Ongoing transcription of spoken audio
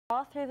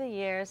all through the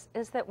years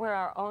is that we're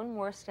our own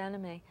worst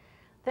enemy,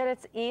 that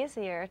it's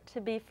easier to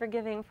be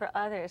forgiving for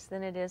others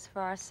than it is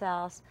for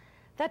ourselves.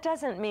 That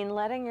doesn't mean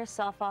letting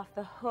yourself off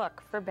the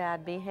hook for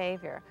bad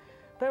behavior,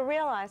 but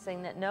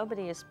realizing that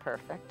nobody is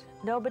perfect,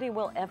 nobody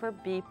will ever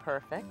be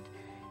perfect,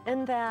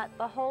 and that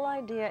the whole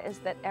idea is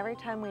that every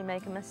time we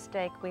make a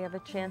mistake, we have a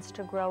chance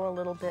to grow a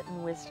little bit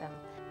in wisdom.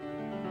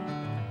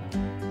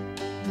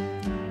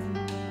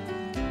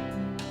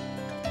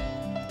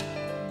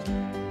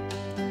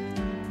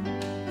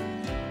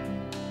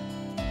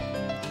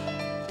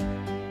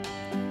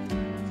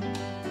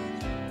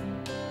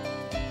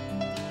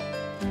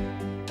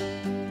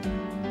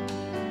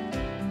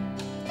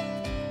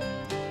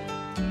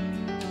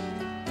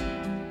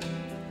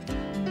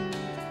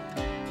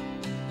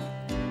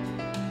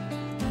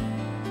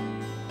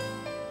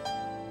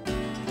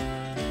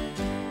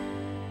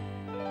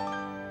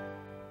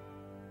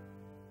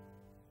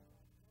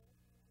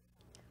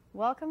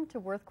 Welcome to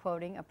Worth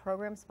Quoting, a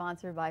program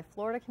sponsored by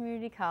Florida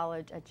Community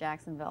College at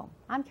Jacksonville.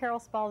 I'm Carol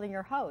Spalding,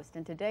 your host,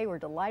 and today we're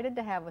delighted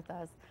to have with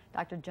us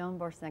Dr. Joan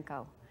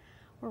Borysenko.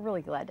 We're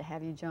really glad to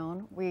have you,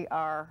 Joan. We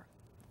are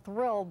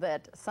thrilled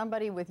that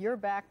somebody with your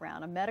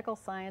background, a medical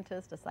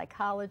scientist, a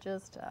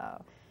psychologist,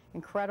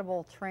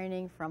 incredible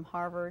training from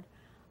Harvard,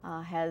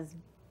 has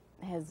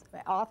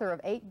author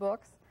of 8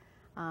 books,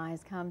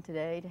 has come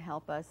today to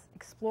help us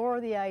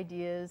explore the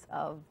ideas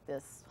of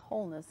this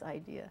wholeness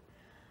idea.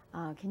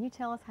 Can you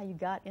tell us how you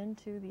got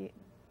into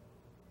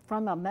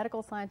from a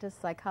medical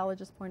scientist,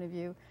 psychologist point of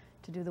view,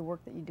 to do the work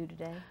that you do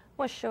today?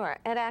 Well, sure.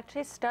 It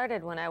actually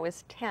started when I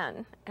was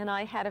 10, and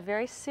I had a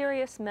very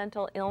serious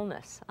mental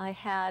illness. I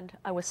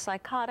was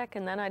psychotic,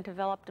 and then I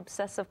developed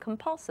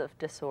obsessive-compulsive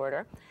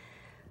disorder.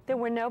 There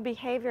were no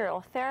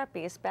behavioral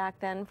therapies back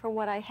then for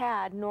what I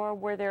had, nor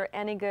were there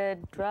any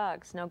good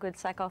drugs, no good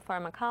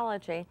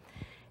psychopharmacology.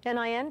 And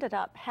I ended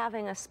up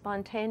having a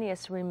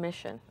spontaneous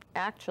remission,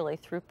 actually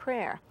through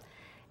prayer.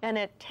 And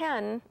at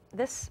 10,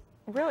 this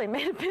really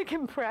made a big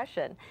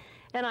impression.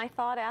 And I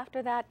thought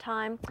after that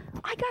time,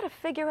 I got to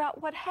figure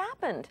out what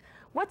happened.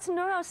 What's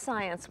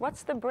neuroscience?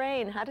 What's the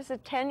brain? How does a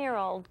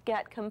 10-year-old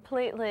get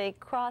completely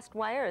crossed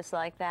wires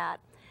like that?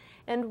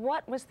 And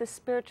what was the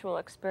spiritual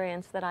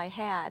experience that I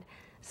had?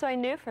 So I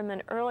knew from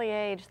an early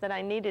age that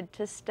I needed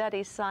to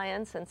study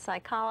science and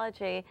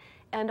psychology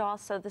and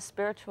also the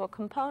spiritual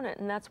component,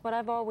 and that's what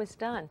I've always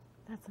done.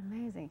 That's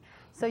amazing.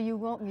 So you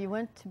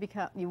went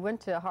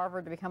to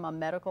Harvard to become a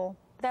medical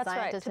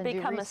scientist to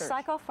become a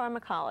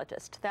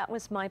psychopharmacologist. That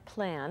was my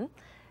plan.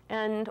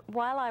 And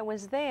while I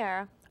was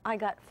there, I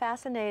got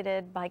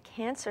fascinated by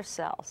cancer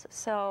cells.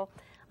 So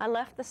I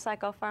left the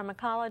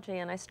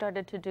psychopharmacology and I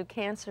started to do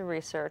cancer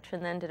research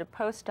and then did a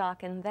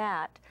postdoc in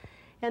that.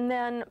 And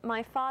then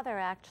my father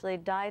actually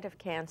died of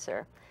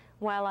cancer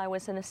while I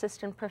was an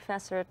assistant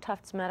professor at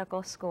Tufts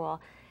Medical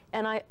School.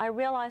 And I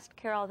realized,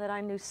 Carol, that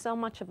I knew so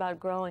much about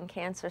growing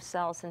cancer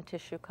cells in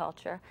tissue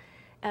culture.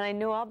 And I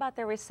knew all about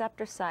their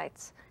receptor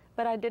sites,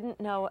 but I didn't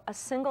know a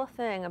single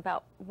thing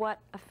about what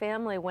a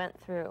family went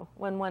through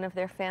when one of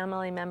their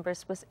family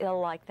members was ill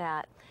like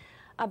that,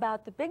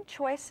 about the big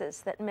choices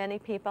that many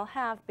people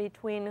have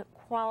between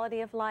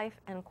quality of life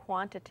and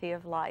quantity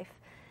of life.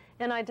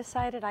 And I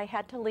decided I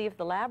had to leave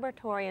the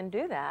laboratory and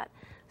do that.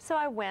 So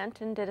I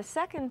went and did a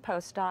second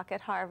postdoc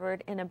at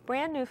Harvard in a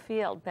brand new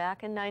field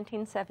back in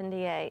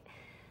 1978.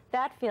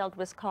 That field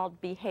was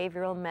called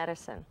behavioral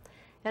medicine.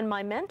 And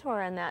my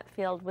mentor in that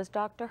field was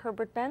Dr.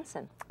 Herbert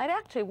Benson. I'd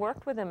actually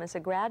worked with him as a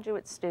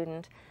graduate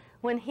student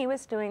when he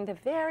was doing the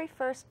very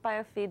first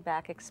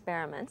biofeedback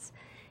experiments.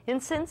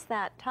 And since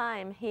that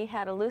time, he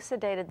had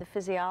elucidated the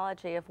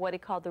physiology of what he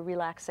called the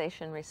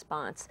relaxation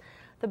response,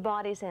 the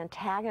body's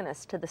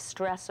antagonist to the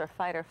stress or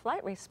fight or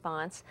flight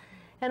response.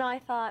 And I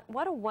thought,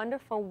 what a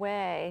wonderful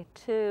way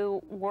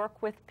to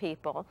work with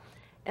people.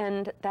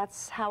 And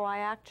that's how I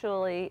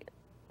actually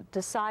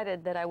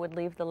decided that I would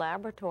leave the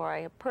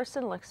laboratory, a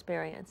personal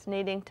experience,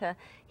 needing to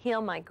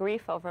heal my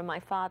grief over my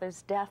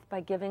father's death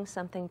by giving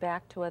something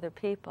back to other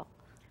people.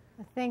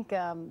 I think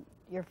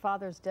your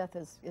father's death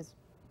is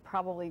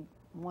probably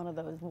one of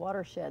those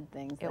watershed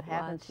things that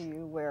happened to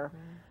you where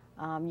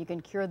you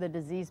can cure the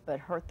disease but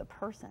hurt the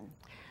person.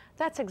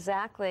 That's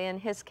exactly, in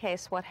his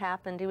case, what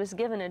happened. He was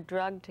given a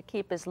drug to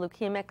keep his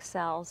leukemic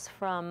cells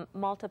from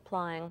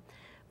multiplying,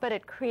 but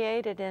it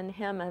created in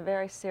him a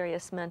very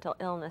serious mental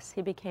illness.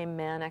 He became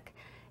manic,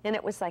 and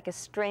it was like a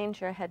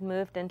stranger had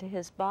moved into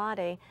his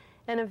body,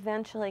 and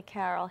eventually,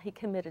 Carol, he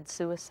committed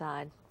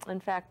suicide. In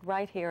fact,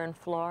 right here in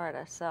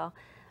Florida. So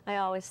I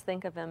always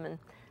think of him and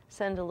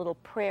send a little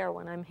prayer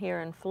when I'm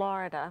here in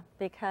Florida,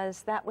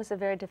 because that was a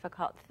very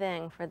difficult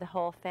thing for the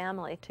whole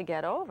family to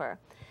get over.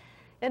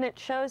 And it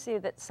shows you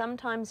that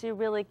sometimes you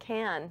really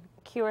can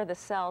cure the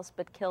cells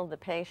but kill the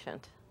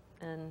patient.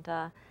 And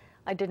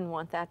I didn't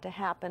want that to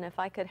happen if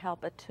I could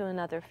help it to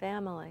another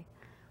family.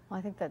 Well,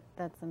 I think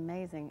that's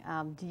amazing.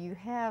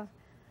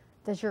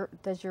 Does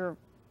your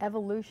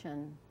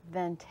evolution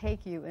then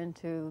take you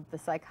into the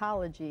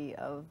psychology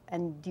of,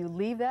 and do you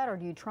leave that or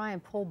do you try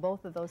and pull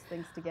both of those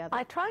things together?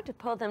 I tried to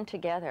pull them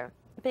together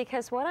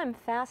because what I'm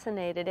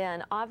fascinated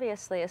in,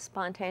 obviously, is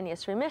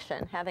spontaneous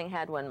remission, having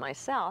had one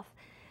myself,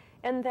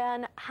 and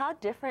then how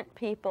different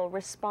people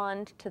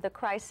respond to the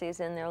crises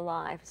in their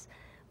lives.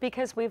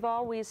 Because we've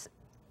always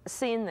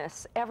seen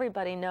this.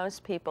 Everybody knows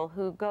people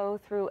who go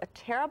through a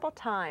terrible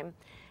time,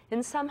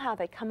 and somehow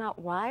they come out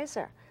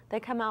wiser. They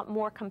come out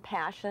more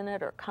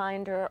compassionate or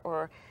kinder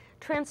or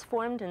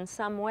transformed in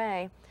some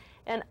way.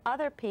 And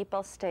other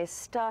people stay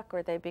stuck,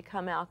 or they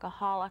become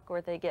alcoholic,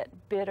 or they get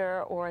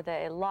bitter, or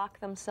they lock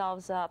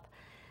themselves up.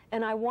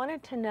 And I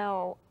wanted to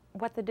know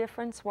what the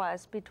difference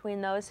was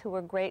between those who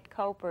were great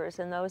copers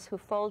and those who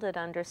folded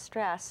under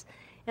stress.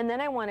 And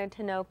then I wanted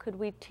to know, could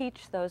we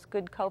teach those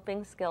good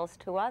coping skills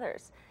to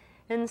others?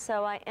 And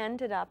so I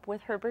ended up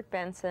with Herbert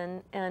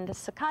Benson and a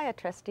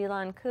psychiatrist,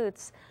 Elon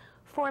Kutz,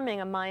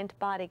 forming a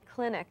mind-body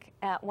clinic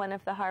at one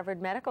of the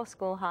Harvard Medical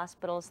School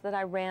hospitals that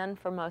I ran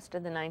for most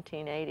of the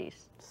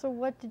 1980s. So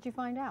what did you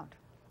find out?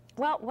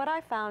 Well, what I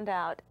found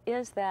out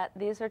is that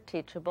these are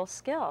teachable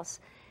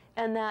skills,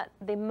 and that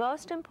the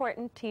most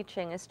important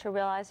teaching is to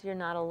realize you're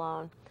not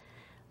alone.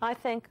 I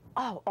think,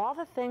 all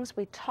the things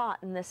we taught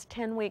in this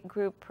 10-week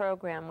group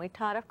program, we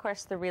taught, of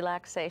course, the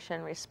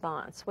relaxation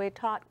response. We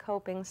taught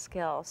coping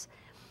skills.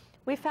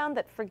 We found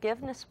that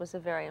forgiveness was a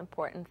very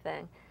important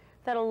thing,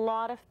 that a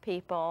lot of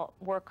people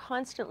were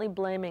constantly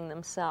blaming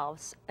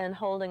themselves and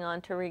holding on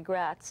to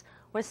regrets,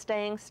 or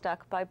staying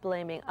stuck by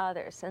blaming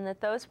others, and that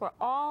those were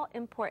all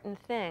important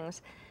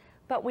things.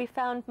 But we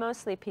found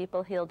mostly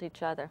people healed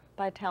each other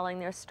by telling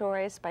their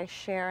stories, by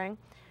sharing,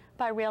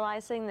 by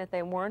realizing that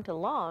they weren't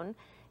alone,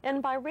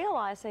 and by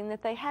realizing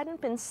that they hadn't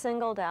been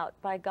singled out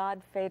by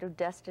God, fate, or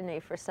destiny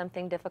for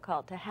something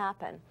difficult to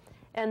happen,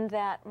 and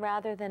that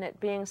rather than it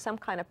being some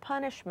kind of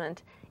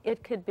punishment,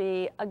 it could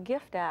be a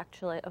gift,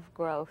 actually, of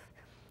growth.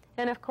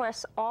 And of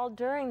course, all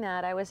during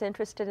that, I was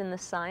interested in the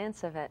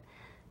science of it.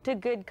 Do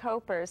good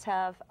copers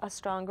have a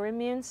stronger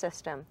immune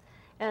system?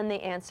 And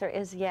the answer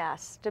is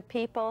yes. Do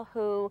people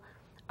who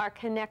are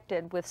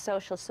connected with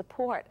social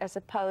support, as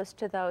opposed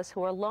to those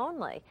who are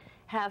lonely,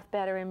 have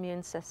better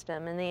immune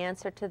system? And the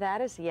answer to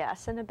that is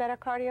yes, and a better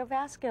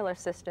cardiovascular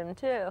system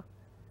too.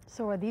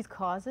 So are these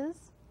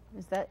causes?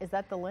 Is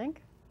that the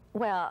link?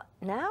 Well,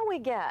 now we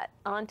get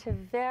onto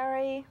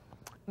very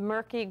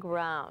murky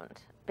ground,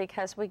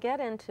 because we get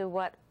into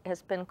what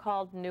has been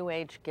called New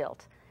Age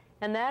guilt.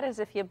 And that is,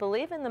 if you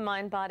believe in the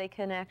mind-body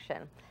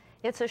connection,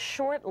 it's a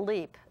short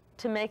leap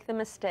to make the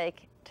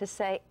mistake to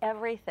say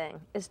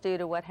everything is due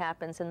to what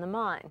happens in the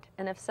mind.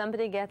 And if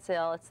somebody gets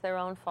ill, it's their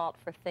own fault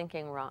for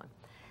thinking wrong.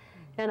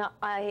 And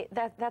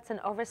that's an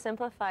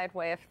oversimplified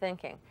way of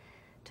thinking.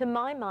 To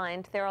my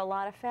mind, there are a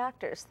lot of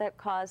factors that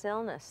cause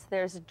illness.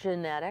 There's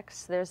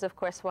genetics. There's, of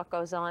course, what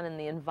goes on in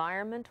the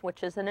environment,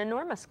 which is an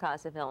enormous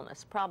cause of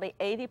illness. Probably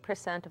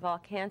 80% of all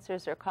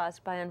cancers are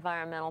caused by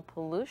environmental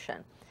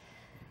pollution.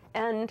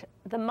 And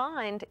the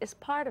mind is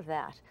part of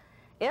that.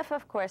 If,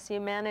 of course,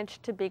 you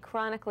manage to be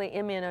chronically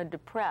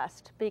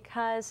immunodepressed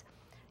because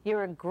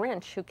you're a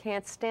Grinch who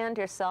can't stand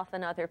yourself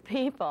and other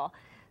people,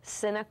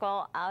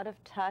 cynical, out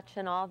of touch,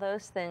 and all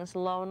those things,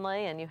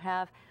 lonely, and you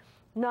have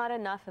not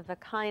enough of a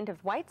kind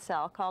of white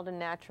cell called a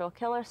natural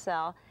killer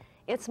cell,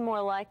 it's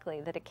more likely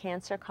that a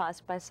cancer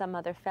caused by some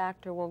other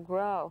factor will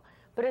grow.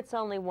 But it's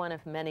only one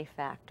of many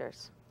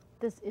factors.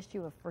 This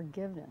issue of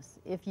forgiveness,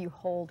 if you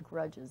hold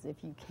grudges,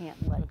 if you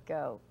can't let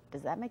go,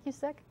 does that make you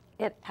sick?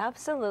 It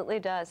absolutely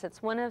does.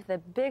 It's one of the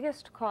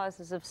biggest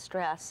causes of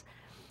stress.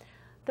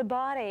 The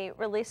body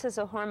releases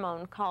a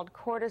hormone called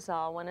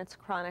cortisol when it's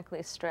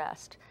chronically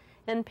stressed.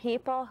 And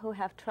people who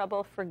have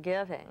trouble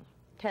forgiving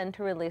tend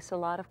to release a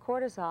lot of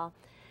cortisol.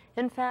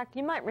 In fact,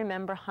 you might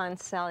remember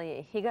Hans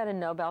Selye. He got a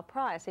Nobel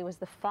Prize. He was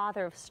the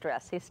father of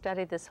stress. He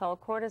studied this whole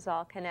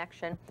cortisol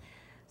connection.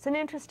 It's an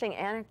interesting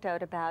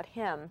anecdote about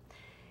him.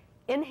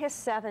 In his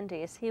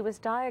 70s, he was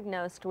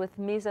diagnosed with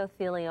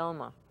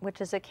mesothelioma,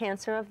 which is a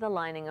cancer of the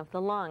lining of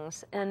the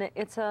lungs, and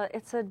it's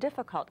a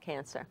difficult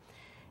cancer.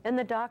 And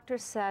the doctor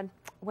said,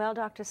 well,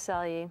 Dr.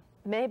 Selye,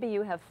 maybe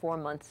you have 4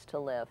 months to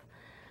live.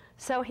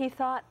 So he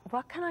thought,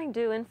 what can I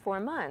do in 4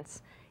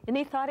 months? And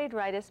he thought he'd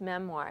write his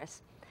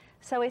memoirs.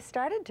 So he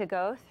started to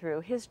go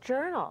through his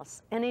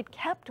journals, and he'd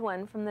kept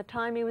one from the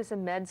time he was a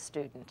med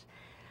student.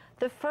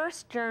 The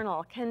first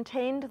journal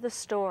contained the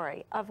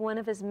story of one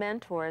of his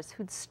mentors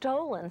who'd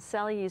stolen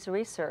Selye's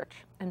research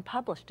and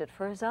published it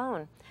for his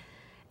own.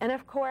 And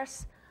of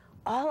course,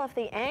 all of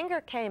the anger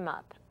came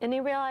up, and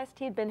he realized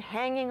he'd been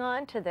hanging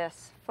on to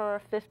this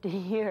for 50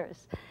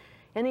 years.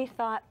 And he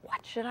thought,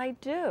 what should I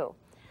do?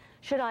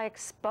 Should I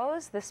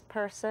expose this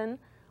person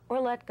or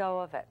let go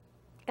of it?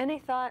 And he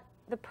thought,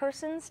 the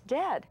person's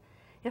dead.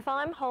 If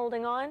I'm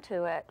holding on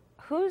to it,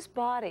 whose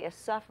body is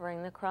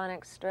suffering the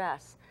chronic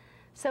stress?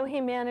 So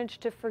he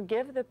managed to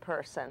forgive the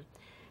person.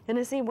 And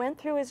as he went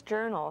through his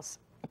journals,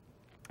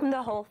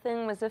 the whole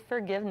thing was a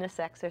forgiveness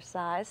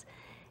exercise.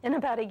 And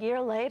about a year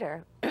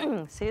later,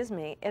 excuse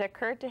me, it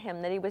occurred to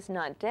him that he was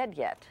not dead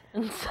yet.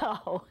 And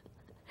so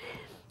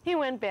he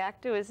went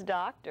back to his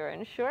doctor,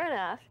 and sure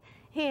enough,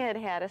 he had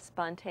had a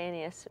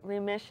spontaneous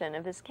remission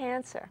of his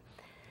cancer.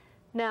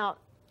 Now,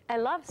 I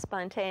love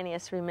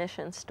spontaneous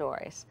remission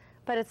stories,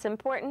 but it's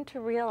important to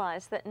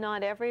realize that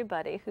not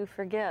everybody who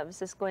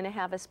forgives is going to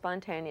have a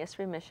spontaneous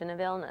remission of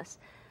illness.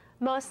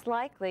 Most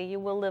likely you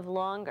will live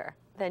longer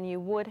than you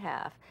would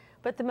have,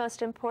 but the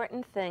most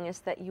important thing is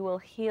that you will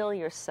heal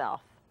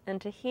yourself. And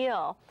to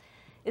heal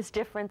is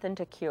different than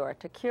to cure.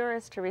 To cure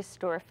is to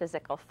restore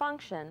physical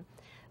function,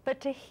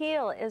 but to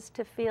heal is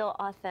to feel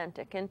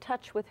authentic, in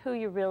touch with who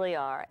you really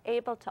are,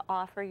 able to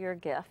offer your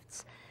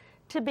gifts,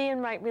 to be in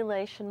right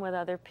relation with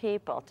other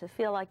people, to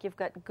feel like you've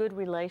got good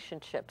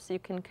relationships, you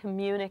can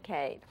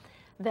communicate,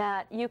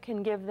 that you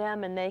can give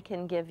them and they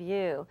can give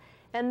you.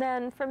 And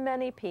then for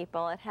many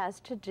people, it has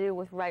to do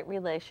with right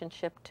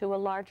relationship to a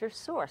larger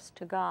source,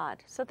 to God.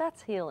 So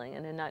that's healing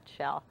in a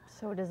nutshell.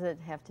 So does it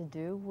have to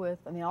do with,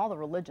 I mean, all the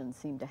religions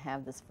seem to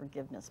have this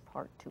forgiveness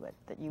part to it,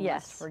 that you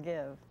must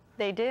forgive.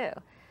 They do.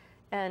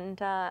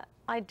 And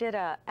I did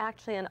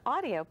actually an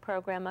audio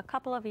program a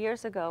couple of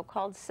years ago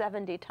called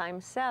 70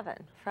 times 7,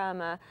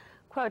 from a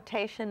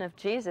quotation of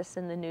Jesus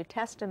in the New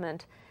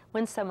Testament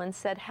when someone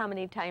said, how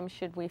many times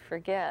should we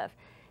forgive?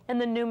 And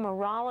the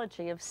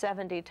numerology of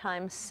 70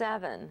 times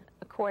 7,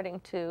 according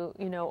to,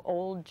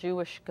 old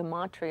Jewish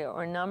gematria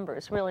or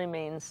numbers, really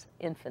means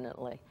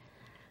infinitely.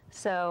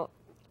 So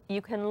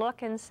you can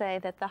look and say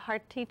that the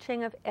heart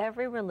teaching of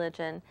every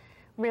religion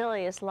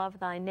really is love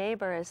thy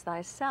neighbor as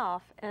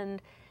thyself,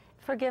 and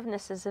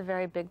forgiveness is a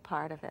very big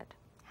part of it.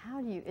 How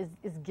do you,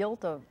 is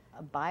guilt a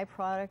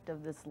byproduct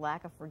of this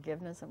lack of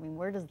forgiveness? I mean,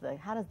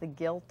 how does the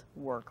guilt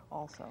work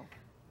also?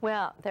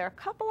 Well, there are a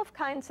couple of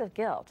kinds of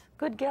guilt,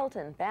 good guilt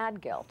and bad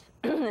guilt.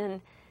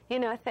 And,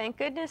 thank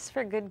goodness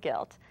for good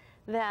guilt,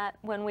 that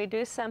when we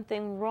do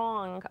something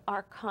wrong,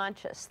 our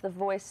conscious, the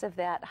voice of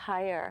that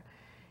higher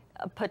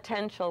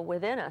potential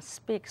within us,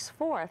 speaks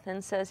forth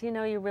and says,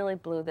 you really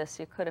blew this,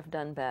 you could have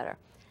done better.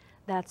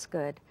 That's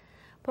good.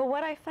 But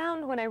what I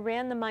found when I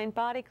ran the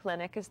mind-body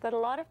clinic is that a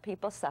lot of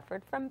people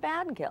suffered from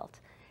bad guilt.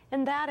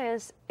 And that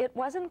is, it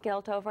wasn't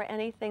guilt over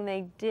anything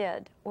they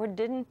did or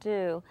didn't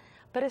do,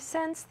 but a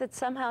sense that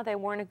somehow they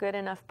weren't a good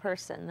enough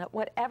person, that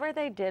whatever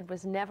they did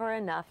was never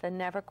enough and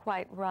never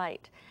quite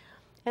right.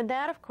 And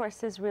that, of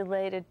course, is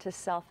related to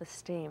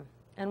self-esteem.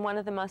 And one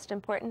of the most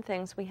important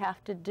things we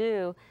have to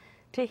do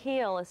to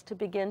heal is to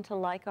begin to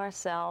like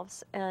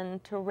ourselves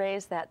and to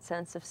raise that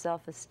sense of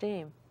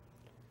self-esteem.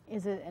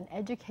 Is it an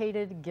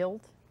educated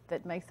guilt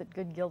that makes it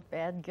good guilt,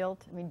 bad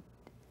guilt? I mean,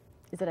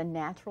 is it a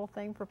natural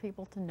thing for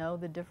people to know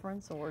the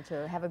difference or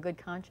to have a good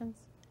conscience?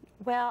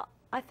 Well,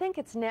 I think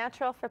it's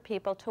natural for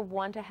people to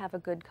want to have a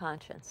good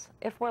conscience.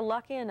 If we're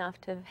lucky enough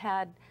to have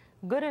had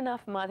good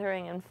enough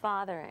mothering and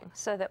fathering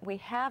so that we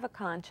have a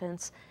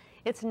conscience,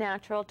 it's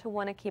natural to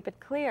want to keep it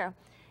clear.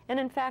 And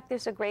in fact,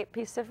 there's a great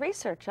piece of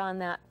research on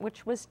that,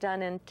 which was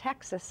done in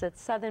Texas at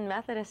Southern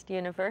Methodist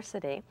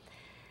University.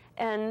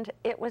 And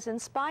it was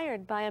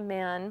inspired by a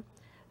man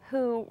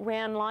who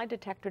ran lie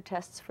detector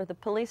tests for the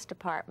police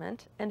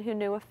department and who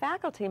knew a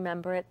faculty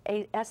member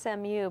at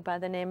SMU by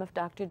the name of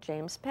Dr.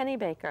 James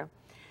Pennebaker.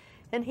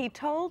 And he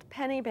told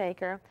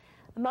Pennebaker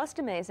the most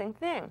amazing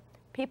thing.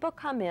 People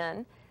come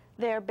in,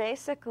 they're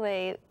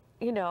basically,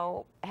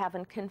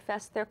 haven't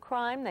confessed their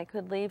crime, they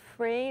could leave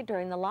free.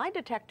 During the lie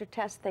detector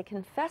test, they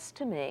confess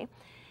to me.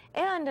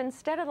 And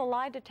instead of the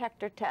lie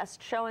detector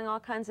test showing all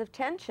kinds of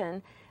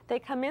tension, they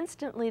come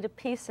instantly to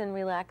peace and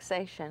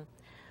relaxation.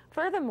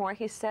 Furthermore,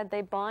 he said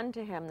they bond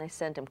to him. They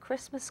send him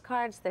Christmas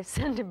cards, they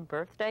send him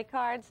birthday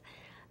cards,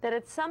 that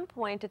at some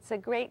point it's a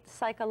great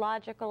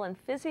psychological and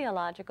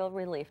physiological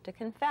relief to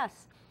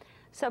confess.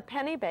 So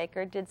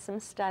Pennebaker did some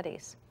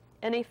studies,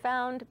 and he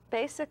found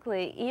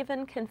basically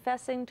even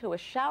confessing to a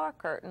shower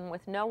curtain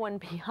with no one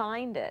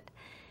behind it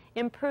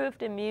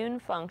improved immune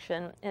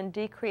function and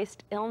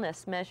decreased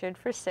illness measured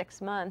for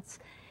 6 months.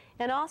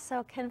 And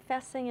also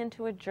confessing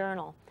into a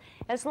journal.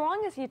 As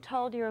long as you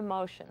told your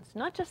emotions,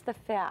 not just the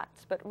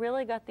facts, but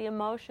really got the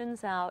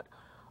emotions out,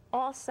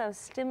 also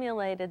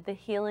stimulated the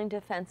healing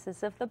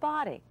defenses of the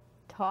body.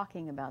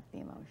 Talking about the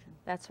emotion.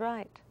 That's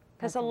right.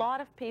 Because a lot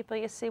of people,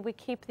 you see, we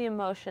keep the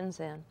emotions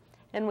in.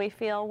 And we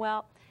feel,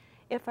 well,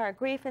 if our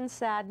grief and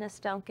sadness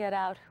don't get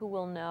out, who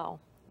will know?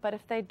 But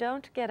if they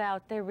don't get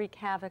out, they wreak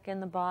havoc in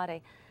the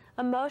body.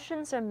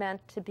 Emotions are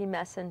meant to be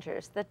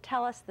messengers that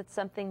tell us that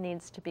something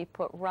needs to be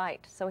put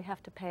right, so we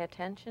have to pay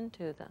attention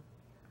to them.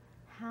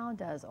 How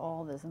does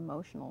all this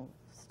emotional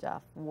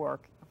stuff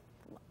work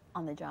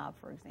on the job,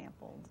 for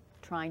example?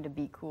 Trying to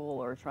be cool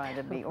or trying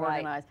to be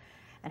organized.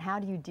 And how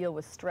do you deal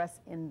with stress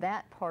in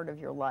that part of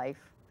your life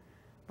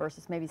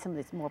versus maybe some of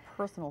these more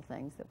personal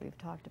things that we've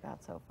talked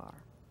about so far?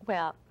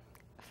 Well,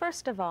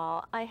 first of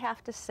all, I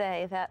have to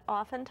say that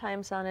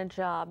oftentimes on a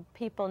job,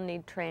 people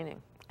need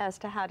training as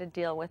to how to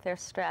deal with their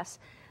stress.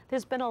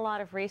 There's been a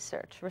lot of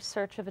research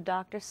of a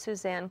Dr.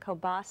 Suzanne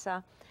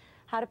Kobasa.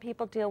 How do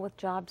people deal with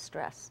job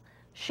stress?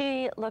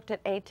 She looked at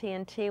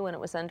AT&T when it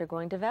was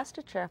undergoing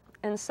divestiture,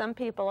 and some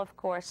people, of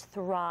course,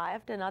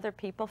 thrived and other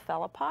people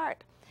fell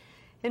apart.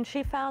 And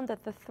she found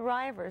that the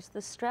thrivers,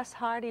 the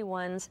stress-hardy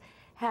ones,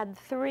 had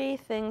 3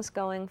 things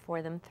going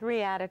for them,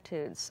 3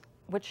 attitudes.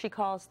 what she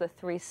calls the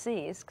 3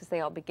 C's, because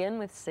they all begin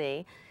with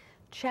C: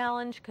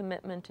 challenge,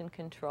 commitment, and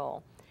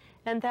control.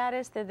 And that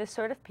is, they're the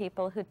sort of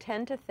people who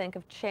tend to think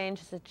of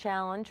change as a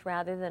challenge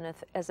rather than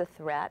as a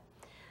threat,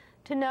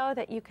 to know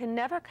that you can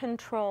never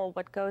control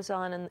what goes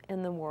on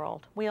in the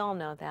world. We all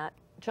know that.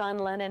 John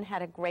Lennon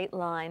had a great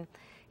line.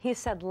 He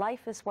said,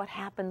 "Life is what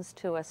happens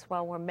to us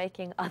while we're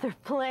making other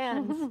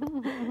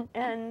plans."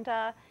 And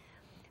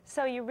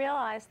so you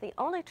realize the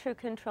only true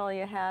control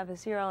you have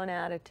is your own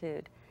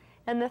attitude.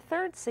 And the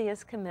 3rd C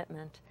is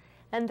commitment.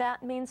 And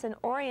that means an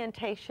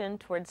orientation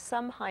towards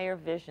some higher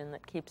vision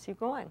that keeps you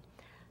going.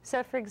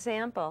 So for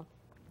example,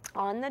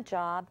 on the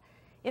job,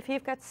 if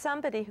you've got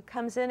somebody who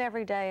comes in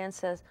every day and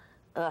says,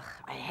 "Ugh,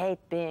 I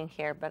hate being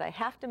here, but I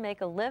have to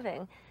make a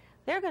living,"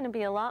 they're going to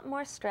be a lot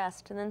more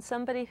stressed than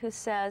somebody who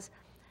says,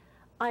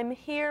 "I'm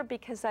here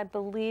because I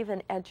believe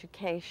in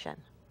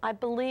education. I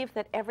believe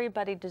that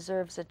everybody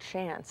deserves a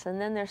chance,"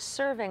 and then they're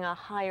serving a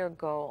higher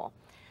goal.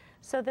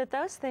 So that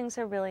those things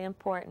are really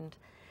important.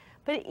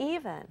 But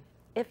even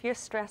if you're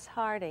stress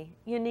hardy,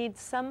 you need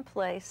some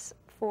place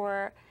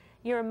for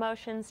your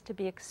emotions to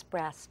be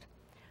expressed.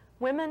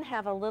 Women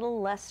have a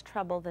little less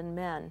trouble than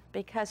men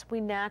because we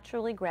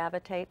naturally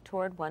gravitate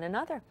toward one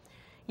another.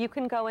 You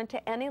can go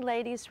into any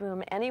ladies'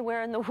 room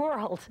anywhere in the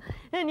world,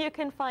 and you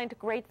can find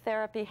great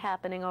therapy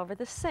happening over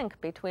the sink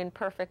between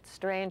perfect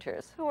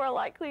strangers who are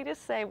likely to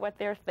say what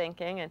they're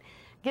thinking and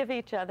give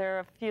each other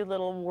a few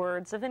little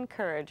words of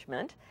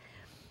encouragement.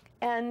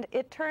 And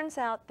it turns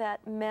out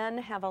that men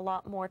have a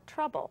lot more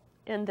trouble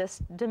in this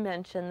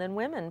dimension than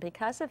women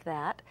because of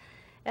that,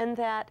 and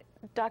that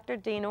Dr.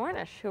 Dean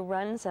Ornish, who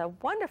runs a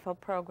wonderful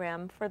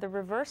program for the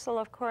reversal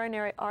of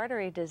coronary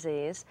artery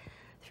disease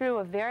through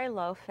a very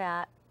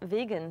low-fat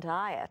vegan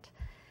diet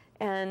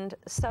and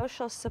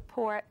social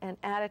support and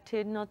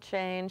attitudinal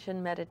change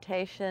and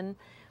meditation,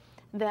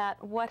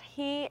 that what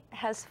he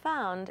has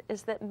found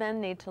is that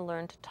men need to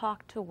learn to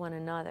talk to one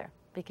another,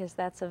 because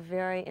that's a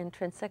very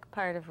intrinsic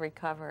part of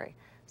recovery.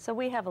 So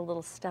we have a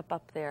little step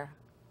up there.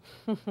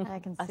 I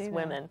can see us that.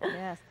 women.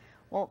 Yes.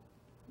 Well,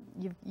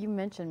 you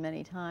mentioned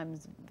many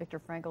times Viktor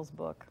Frankl's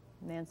book,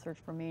 Man's Search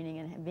for Meaning,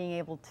 and being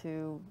able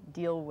to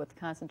deal with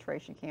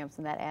concentration camps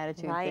and that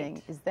attitude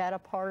thing. Is that a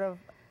part of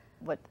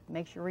what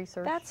makes your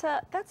research?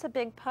 That's a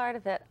big part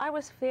of it. I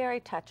was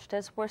very touched,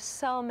 as were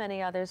so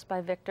many others,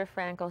 by Viktor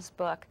Frankl's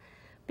book,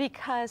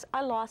 because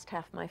I lost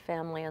half my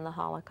family in the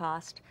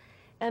Holocaust,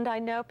 and I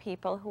know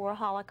people who were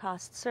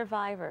Holocaust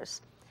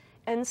survivors,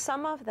 and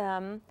some of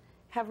them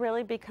have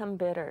really become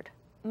bittered.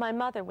 My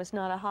mother was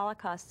not a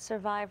Holocaust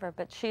survivor,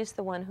 but she's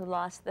the one who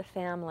lost the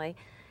family,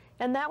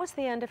 and that was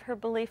the end of her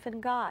belief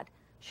in God.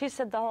 She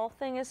said the whole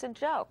thing is a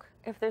joke.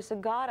 If there's a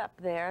God up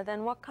there,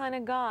 then what kind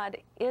of God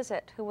is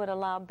it who would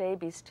allow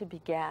babies to be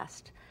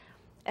gassed?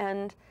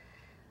 And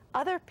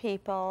other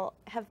people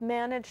have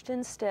managed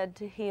instead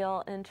to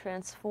heal and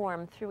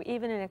transform through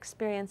even an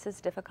experience as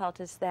difficult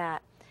as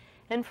that.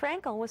 And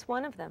Frankl was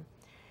one of them.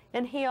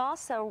 And he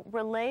also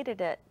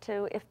related it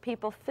to if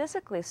people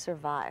physically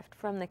survived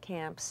from the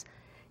camps.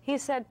 He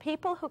said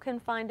people who can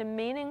find a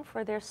meaning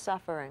for their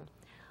suffering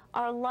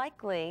are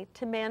likely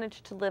to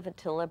manage to live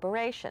until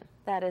liberation.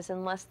 That is,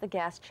 unless the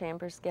gas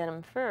chambers get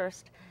them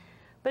first.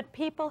 But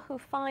people who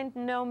find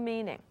no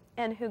meaning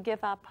and who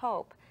give up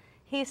hope,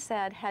 he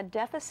said, had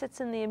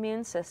deficits in the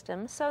immune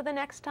system, so the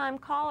next time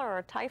cholera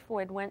or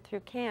typhoid went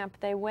through camp,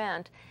 they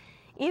went.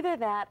 Either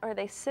that or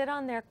they sit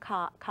on their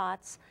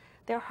cots,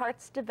 their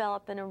hearts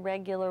develop an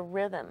irregular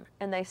rhythm,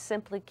 and they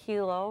simply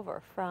keel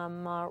over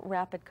from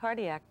rapid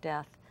cardiac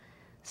death.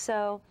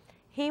 So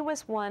he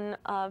was one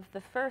of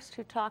the first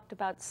who talked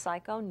about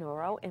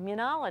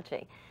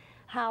psychoneuroimmunology,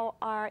 how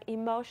our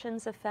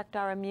emotions affect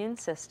our immune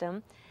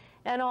system,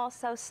 and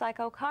also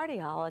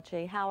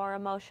psychocardiology, how our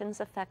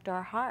emotions affect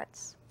our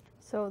hearts.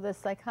 So the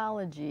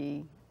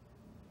psychology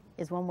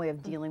is one way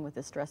of dealing with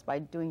the stress, by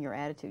doing your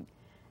attitude,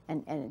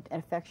 and it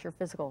affects your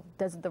physical.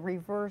 Does the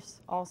reverse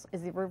also,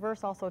 is the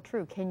reverse also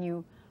true? Can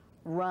you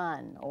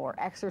run or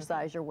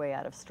exercise your way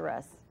out of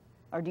stress?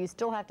 Or do you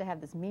still have to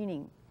have this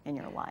meaning in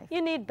your life?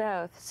 You need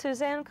both.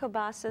 Suzanne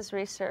Kobas's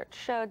research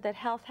showed that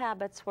health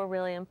habits were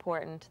really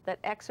important, that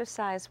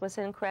exercise was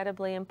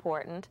incredibly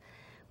important,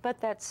 but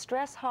that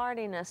stress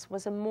hardiness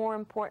was a more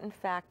important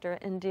factor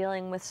in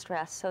dealing with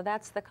stress. So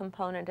that's the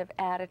component of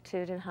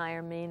attitude and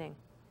higher meaning.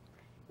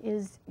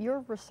 Is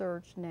your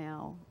research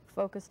now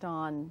focused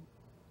on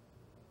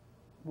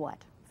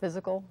what?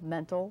 Physical,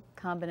 mental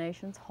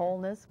combinations,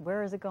 wholeness?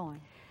 Where is it going?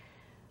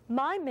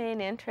 My main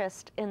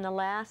interest in the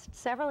last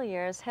several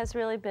years has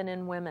really been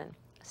in women.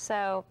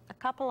 So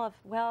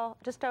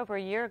just over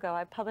a year ago,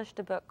 I published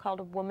a book called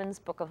A Woman's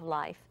Book of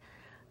Life,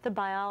 the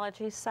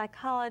biology,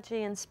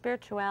 psychology, and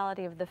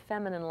spirituality of the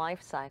feminine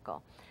life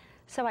cycle.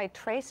 So I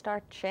traced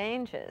our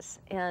changes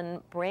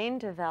in brain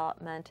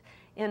development,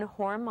 in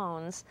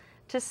hormones,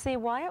 to see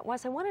why it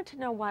was. I wanted to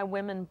know why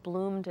women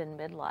bloomed in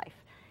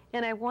midlife.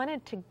 And I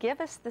wanted to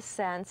give us the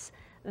sense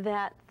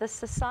that the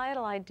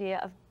societal idea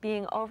of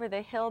being over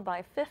the hill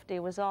by 50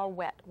 was all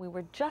wet. We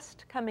were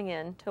just coming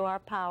into our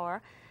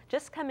power,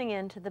 just coming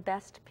into the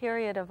best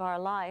period of our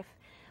life,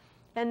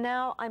 And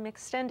now I'm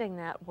extending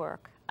that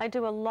work. I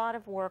do a lot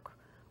of work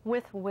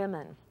with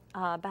women,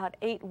 about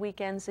 8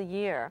 weekends a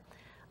year.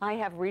 I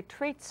have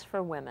retreats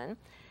for women.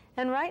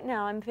 And right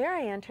now I'm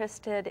very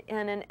interested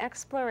in an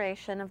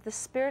exploration of the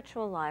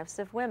spiritual lives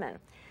of women.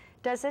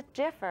 Does it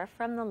differ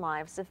from the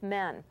lives of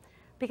men?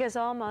 Because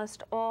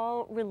almost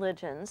all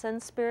religions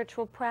and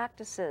spiritual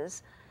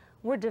practices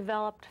were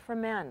developed for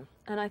men.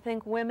 And I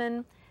think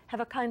women have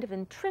a kind of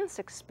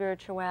intrinsic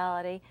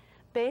spirituality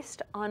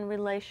based on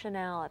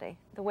relationality,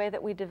 the way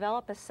that we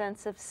develop a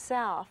sense of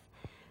self,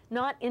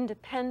 not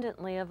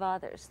independently of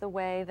others, the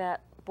way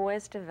that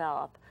boys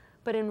develop,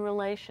 but in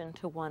relation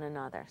to one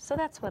another. So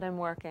that's what I'm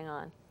working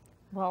on.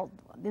 Well,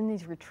 in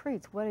these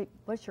retreats,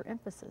 what's your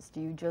emphasis? Do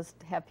you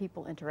just have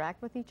people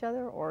interact with each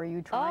other, or are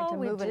you trying to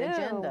move an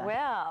agenda?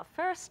 Well,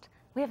 first,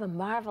 we have a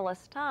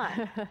marvelous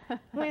time.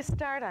 We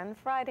start on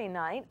Friday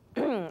night,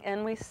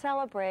 and we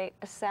celebrate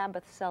a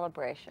Sabbath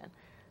celebration.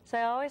 So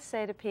I always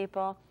say to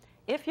people,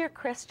 if you're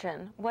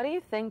Christian, what do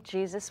you think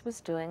Jesus was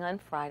doing on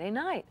Friday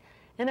night?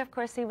 And of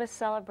course, he was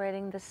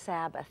celebrating the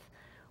Sabbath,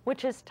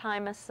 which is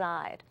time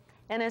aside.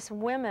 And as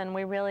women,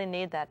 we really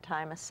need that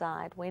time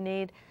aside. We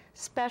need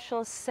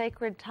special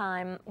sacred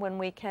time when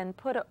we can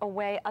put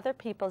away other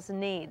people's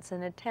needs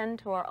and attend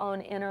to our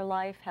own inner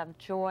life, have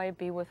joy,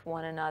 be with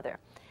one another.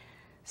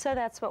 So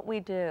that's what we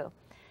do.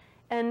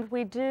 And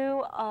we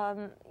do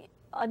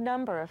a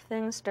number of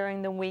things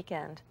during the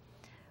weekend.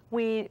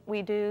 We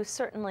do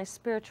certainly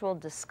spiritual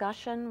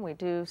discussion, we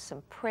do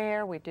some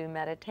prayer, we do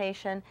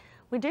meditation,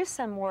 we do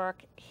some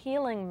work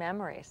healing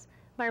memories.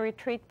 My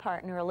retreat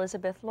partner,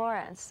 Elizabeth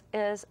Lawrence,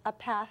 is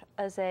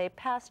a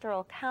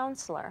pastoral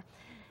counselor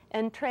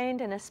and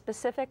trained in a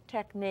specific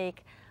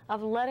technique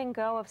of letting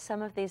go of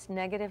some of these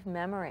negative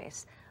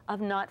memories,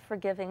 of not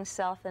forgiving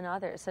self and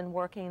others and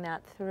working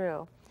that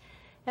through.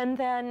 And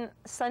then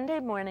Sunday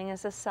morning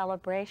is a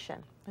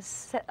celebration.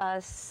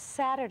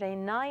 Saturday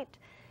night,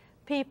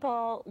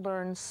 people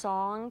learn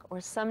song,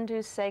 or some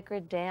do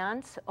sacred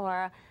dance,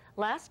 or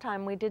last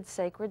time we did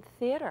sacred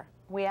theater.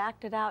 We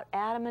acted out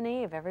Adam and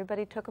Eve.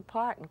 Everybody took a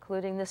part,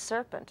 including the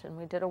serpent, and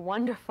we did a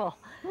wonderful,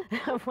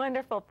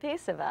 wonderful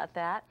piece about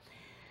that.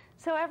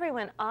 So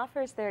everyone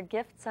offers their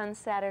gifts on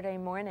Saturday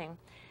morning.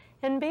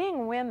 And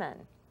being women,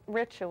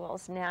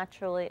 rituals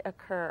naturally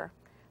occur.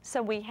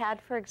 So we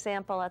had, for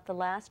example, at the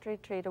last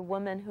retreat, a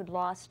woman who'd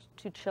lost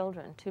 2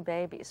 children, 2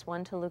 babies,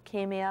 one to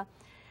leukemia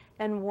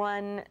and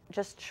one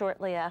just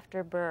shortly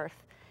after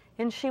birth.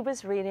 And she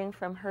was reading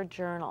from her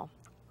journal,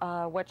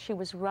 what she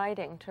was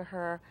writing to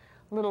her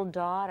little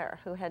daughter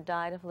who had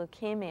died of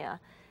leukemia,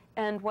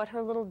 and what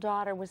her little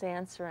daughter was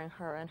answering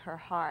her in her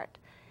heart.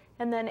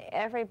 And then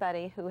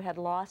everybody who had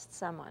lost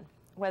someone,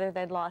 whether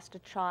they'd lost a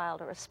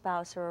child or a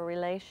spouse or a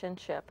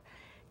relationship,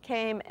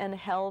 came and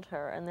held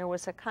her, and there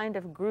was a kind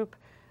of group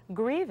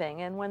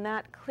grieving. And when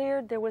that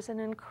cleared, there was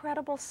an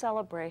incredible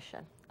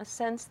celebration, a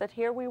sense that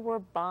here we were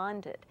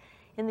bonded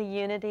in the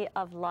unity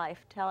of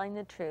life, telling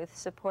the truth,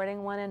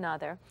 supporting one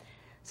another.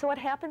 So what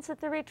happens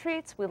at the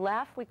retreats? We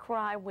laugh, we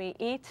cry, we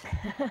eat,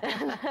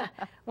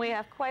 we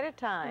have quite a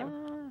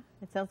time.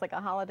 It sounds like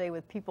a holiday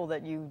with people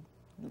that you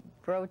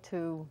grow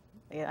to,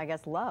 I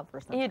guess, love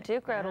or something. You do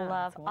grow to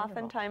love.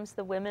 Oftentimes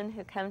the women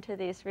who come to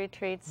these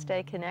retreats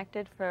stay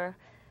connected for,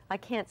 I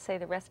can't say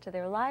the rest of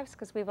their lives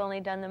because we've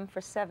only done them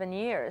for 7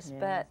 years,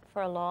 but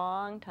for a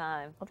long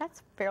time. Well,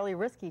 that's fairly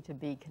risky to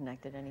be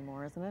connected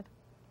anymore, isn't it?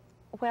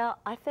 Well,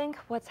 I think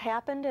what's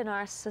happened in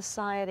our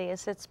society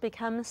is it's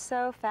become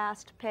so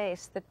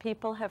fast-paced that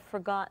people have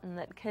forgotten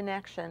that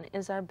connection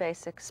is our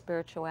basic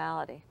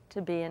spirituality,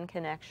 to be in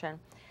connection.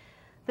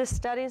 The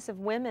studies of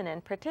women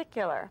in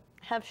particular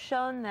have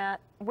shown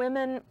that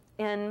women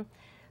in,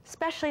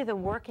 especially the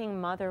working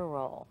mother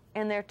role,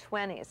 in their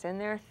 20s, in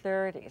their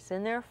 30s,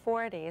 in their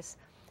 40s,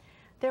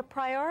 their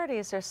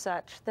priorities are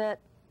such that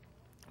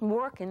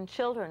work and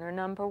children are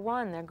number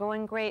 1. They're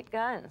going great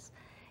guns.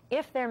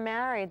 If they're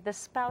married, the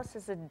spouse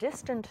is a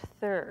distant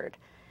third,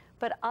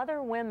 but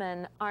other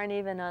women aren't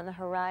even on the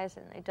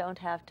horizon. They don't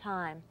have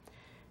time.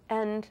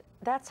 And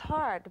that's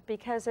hard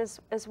because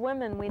as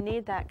women, we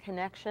need that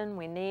connection.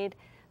 We need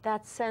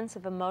that sense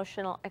of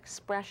emotional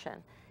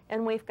expression.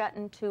 And we've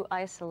gotten too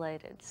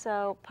isolated.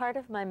 So part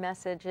of my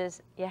message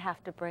is you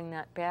have to bring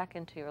that back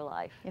into your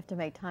life. You have to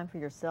make time for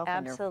yourself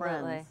and your friends.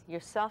 Absolutely.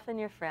 Yourself and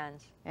your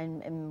friends.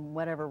 And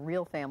whatever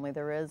real family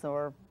there is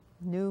or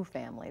new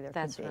family there could be.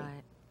 That's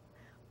right.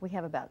 We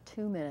have about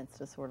 2 minutes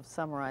to sort of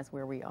summarize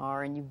where we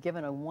are, and you've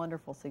given a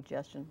wonderful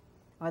suggestion.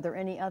 Are there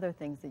any other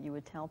things that you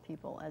would tell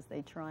people as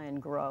they try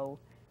and grow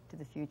to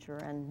the future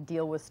and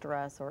deal with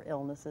stress or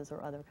illnesses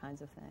or other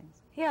kinds of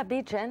things? Yeah,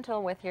 be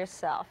gentle with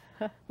yourself.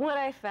 What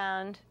I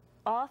found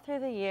all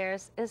through the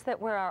years is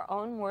that we're our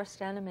own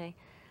worst enemy,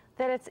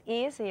 that it's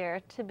easier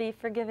to be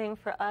forgiving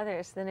for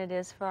others than it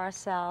is for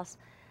ourselves.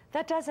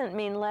 That doesn't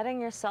mean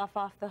letting yourself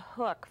off the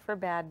hook for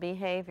bad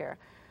behavior,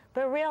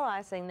 but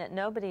realizing that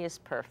nobody is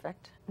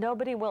perfect,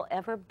 nobody will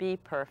ever be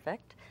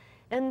perfect,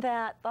 and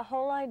that the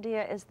whole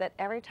idea is that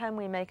every time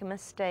we make a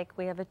mistake,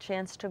 we have a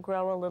chance to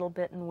grow a little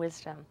bit in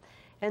wisdom.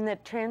 and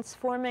that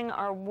transforming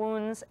our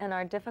wounds and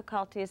our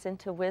difficulties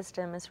into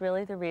wisdom is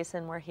really the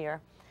reason we're here.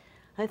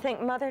 I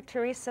think Mother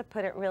Teresa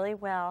put it really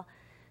well.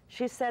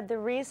 She said, the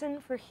reason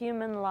for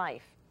human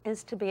life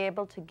is to be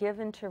able to give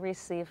and to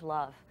receive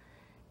love.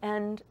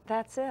 And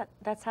that's it.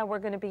 That's how we're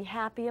going to be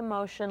happy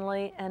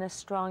emotionally and as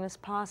strong as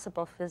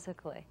possible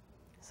physically.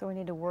 So we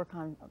need to work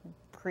on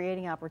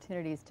creating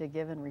opportunities to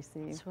give and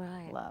receive That's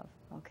right. love.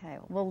 Okay,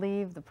 we'll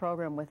leave the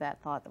program with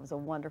that thought. That was a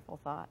wonderful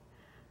thought.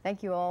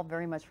 Thank you all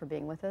very much for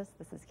being with us.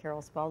 This is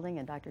Carol Spalding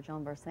and Dr.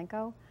 Joan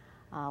Borysenko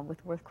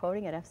with Worth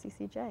Quoting at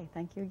FCCJ.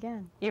 Thank you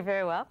again. You're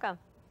very welcome.